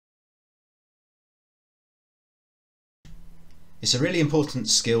It's a really important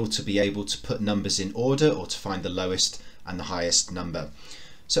skill to be able to put numbers in order or to find the lowest and the highest number.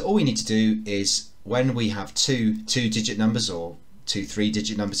 So all we need to do is, when we have two-digit numbers or two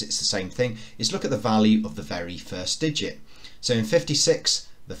three-digit numbers, it's the same thing, is look at the value of the very first digit. So in 56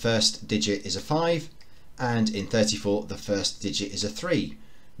 the first digit is a 5, and in 34 the first digit is a 3.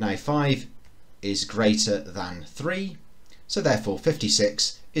 Now 5 is greater than 3, so therefore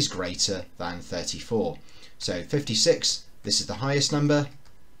 56 is greater than 34. So 56, this is the highest number,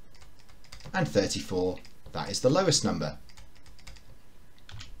 and 34, that is the lowest number.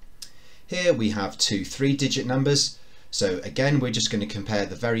 Here we have two three-digit numbers, so again we're just going to compare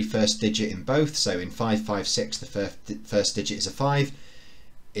the very first digit in both. So in 556 the first digit is a 5,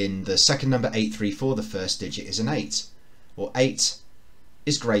 in the second number 834 the first digit is an 8. Well, 8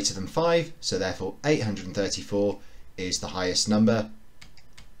 is greater than 5, so therefore 834 is the highest number,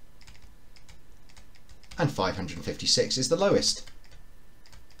 and 556 is the lowest.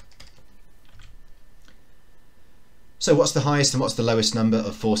 So what's the highest and what's the lowest number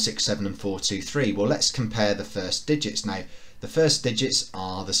of 467 and 423? Well, let's compare the first digits. Now the first digits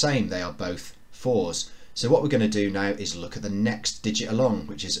are the same, they are both 4s. So what we're going to do now is look at the next digit along,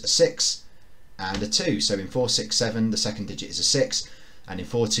 which is a 6 and a 2. So in 467 the second digit is a 6, and in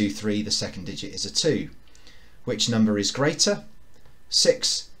 423 the second digit is a 2. Which number is greater?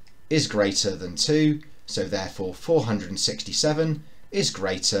 6 is greater than 2, so therefore 467 is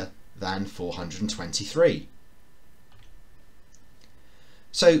greater than 423.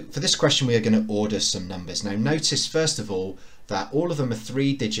 So for this question we are going to order some numbers. Now notice first of all that all of them are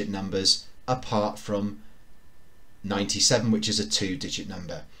three-digit numbers apart from 97, which is a two-digit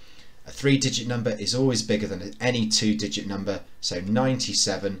number. A three-digit number is always bigger than any two-digit number, so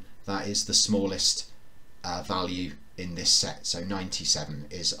 97, that is the smallest value in this set. So 97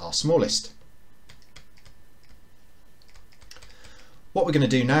 is our smallest. What we're going to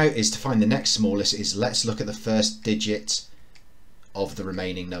do now is to find the next smallest is let's look at the first digit of the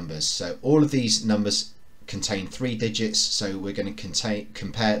remaining numbers. So all of these numbers contain three digits, so we're going to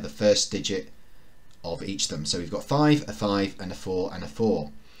compare the first digit of each of them. So we've got 5, a 5 and a 4 and a 4.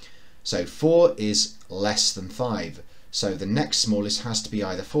 So 4 is less than 5, so the next smallest has to be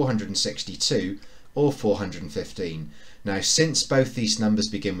either 462 or 415. Now since both these numbers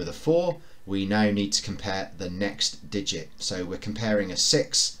begin with a 4, we now need to compare the next digit. So we're comparing a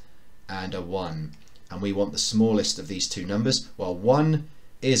 6 and a 1, and we want the smallest of these two numbers. Well, 1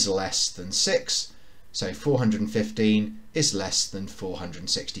 is less than 6, so 415 is less than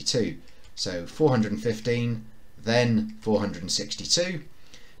 462. So 415, then 462.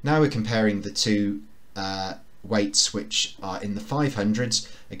 Now we're comparing the two weights which are in the 500s.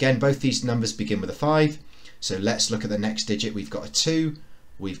 Again, both these numbers begin with a 5, so let's look at the next digit. We've got a 2,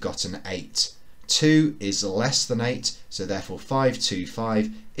 we've got an 8. 2 is less than 8, so therefore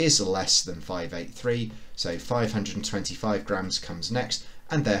 525 is less than 583, so 525 grams comes next,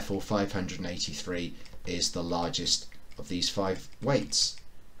 and therefore 583 is the largest of these 5 weights.